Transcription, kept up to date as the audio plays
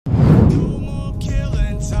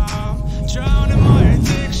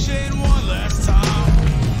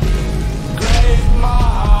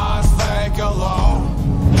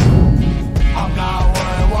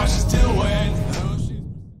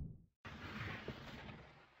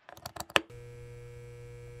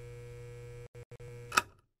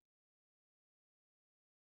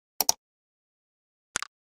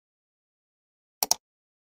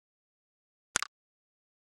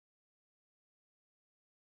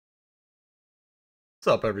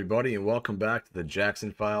What's up, everybody, and welcome back to the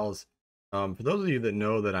Jackson Files. For those of you that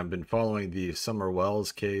know that I've been following the Summer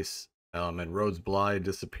Wells case and Rose Bly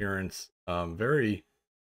disappearance very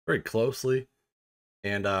closely,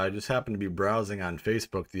 and I just happened to be browsing on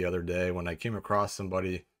Facebook the other day when I came across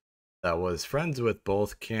somebody that was friends with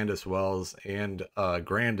both Candace Wells and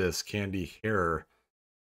Grandus Candy Hair,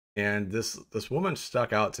 and this woman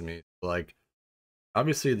stuck out to me. Like,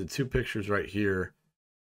 obviously, the two pictures right here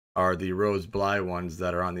are the Rose Bly ones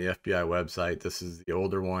that are on the FBI website. This is the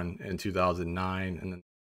older one in 2009, and then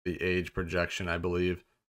the age projection, I believe.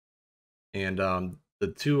 And the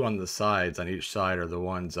two on the sides, on each side, are the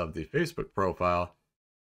ones of the Facebook profile.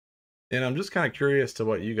 And I'm just kind of curious to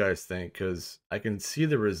what you guys think, because I can see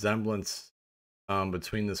the resemblance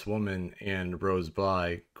between this woman and Rose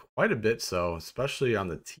Bly quite a bit so, especially on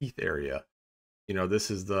the teeth area. You know,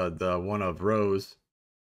 this is the one of Rose,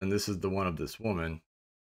 and this is the one of this woman.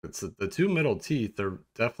 It's the two middle teeth are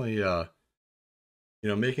definitely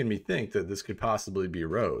making me think that this could possibly be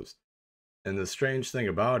Rose. And the strange thing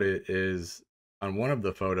about it is on one of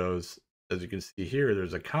the photos, as you can see here,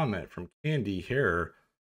 there's a comment from Candy Hair.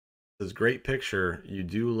 It says, "Great picture. You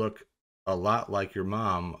do look a lot like your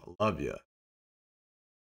mom. Love you."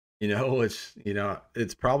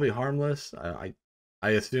 It's probably harmless. I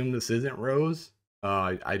assume this isn't Rose.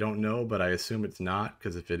 I don't know, but I assume it's not,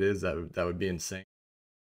 because if it is, that would be insane.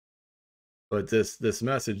 But this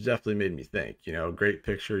message definitely made me think, great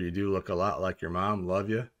picture. You do look a lot like your mom. Love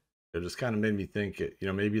you. It just kind of made me think,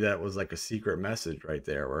 maybe that was like a secret message right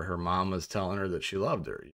there where her mom was telling her that she loved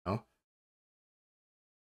her. I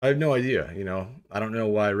have no idea. I don't know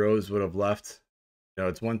why Rose would have left.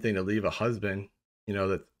 It's one thing to leave a husband,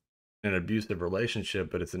 that's in an abusive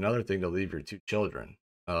relationship, but it's another thing to leave your two children.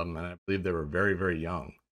 And I believe they were very, very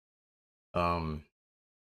young. Um,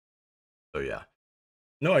 so yeah.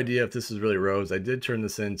 No idea if this is really Rose. I did turn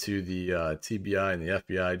this into the TBI and the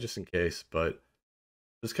FBI just in case, but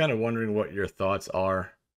just kind of wondering what your thoughts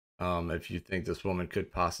are. If you think this woman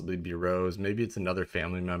could possibly be Rose. Maybe it's another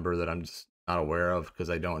family member that I'm just not aware of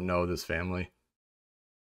because I don't know this family.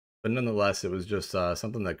 But nonetheless, it was just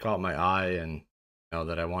something that caught my eye and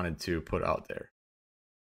that I wanted to put out there.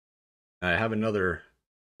 And I have another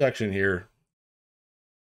section here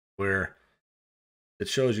where it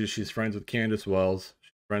shows you she's friends with Candace Wells,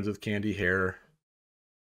 she's friends with Candy Hair.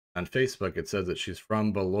 On Facebook, it says that she's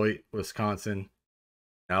from Beloit, Wisconsin,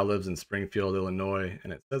 now lives in Springfield, Illinois,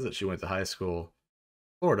 and it says that she went to high school,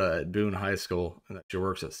 Florida, at Boone High School, and that she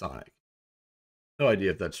works at Sonic. No idea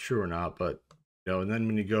if that's true or not, but and then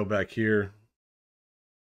when you go back here,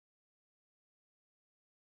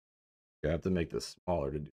 I have to make this smaller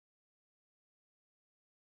to do.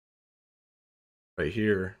 Right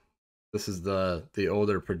here, this is the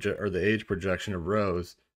older project or the age projection of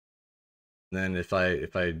Rose. And then if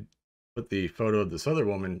I put the photo of this other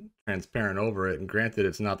woman transparent over it, and granted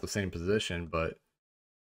it's not the same position, but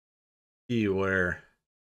see where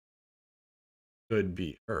could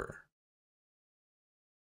be her.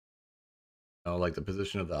 Like the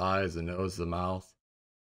position of the eyes, the nose, the mouth.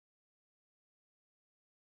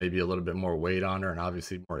 Maybe a little bit more weight on her, and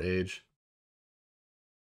obviously more age.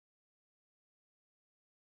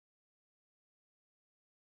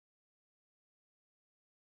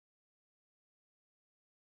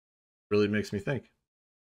 Really makes me think.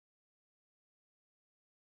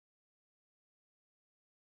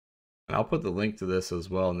 And I'll put the link to this as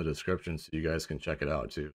well in the description so you guys can check it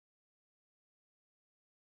out too.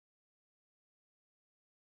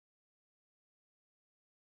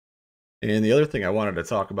 And the other thing I wanted to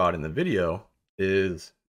talk about in the video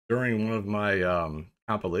is during one of my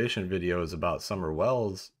compilation videos about Summer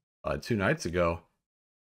Wells 2 nights ago,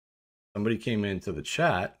 somebody came into the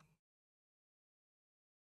chat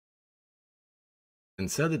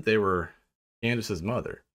and said that they were Candace's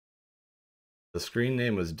mother. The screen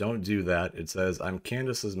name was "Don't Do That." It says, "I'm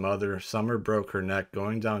Candace's mother. Summer broke her neck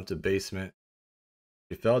going down to basement.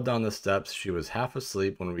 She fell down the steps. She was half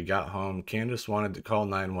asleep when we got home. Candace wanted to call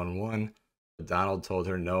 911, but Donald told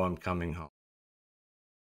her, 'No, I'm coming home.'"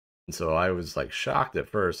 And so I was like shocked at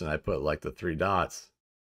first, and I put like the 3 dots.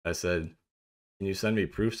 I said, "Can you send me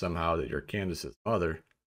proof somehow that you're Candace's mother?"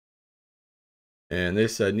 And they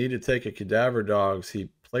said, "Need to take a cadaver dogs. He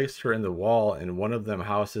placed her in the wall in one of them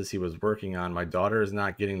houses he was working on. My daughter is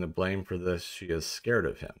not getting the blame for this. She is scared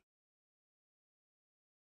of him."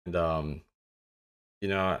 And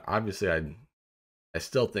obviously I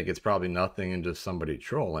still think it's probably nothing and just somebody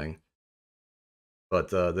trolling. But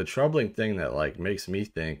the troubling thing that like makes me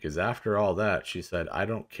think is after all that, she said, "I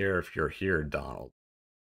don't care if you're here, Donald."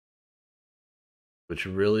 Which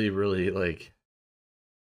really, really like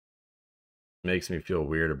makes me feel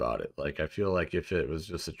weird about it. Like, I feel like if it was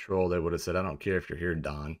just a troll, they would have said, I don't care if you're here,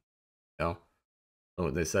 Don. You know?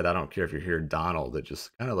 When they said, I don't care if you're here, Donald, it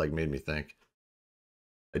just kind of like made me think.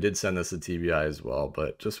 I did send this to TBI as well,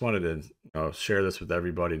 but just wanted to share this with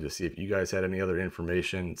everybody to see if you guys had any other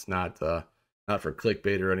information. It's not for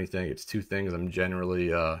clickbait or anything. It's two things I'm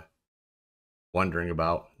generally wondering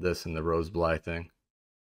about, this and the Rose Bly thing.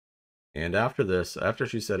 And after this, after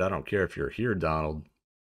she said, I don't care if you're here, Donald,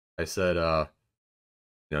 I said,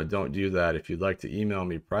 don't do that. If you'd like to email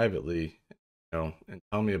me privately, and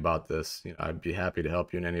tell me about this, I'd be happy to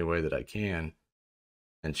help you in any way that I can.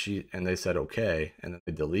 And they said, okay. And then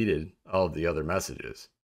they deleted all of the other messages.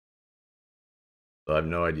 So I have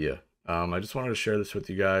no idea. I just wanted to share this with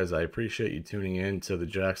you guys. I appreciate you tuning in to the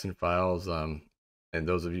Jackson Files. And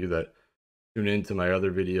those of you that tune into my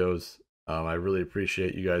other videos, I really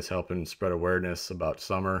appreciate you guys helping spread awareness about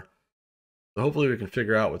summer. So hopefully we can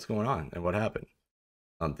figure out what's going on and what happened.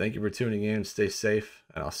 Thank you for tuning in. Stay safe,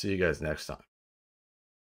 and I'll see you guys next time.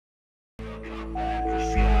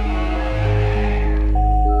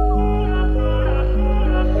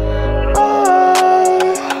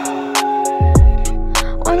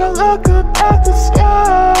 When I look up at the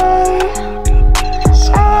sky,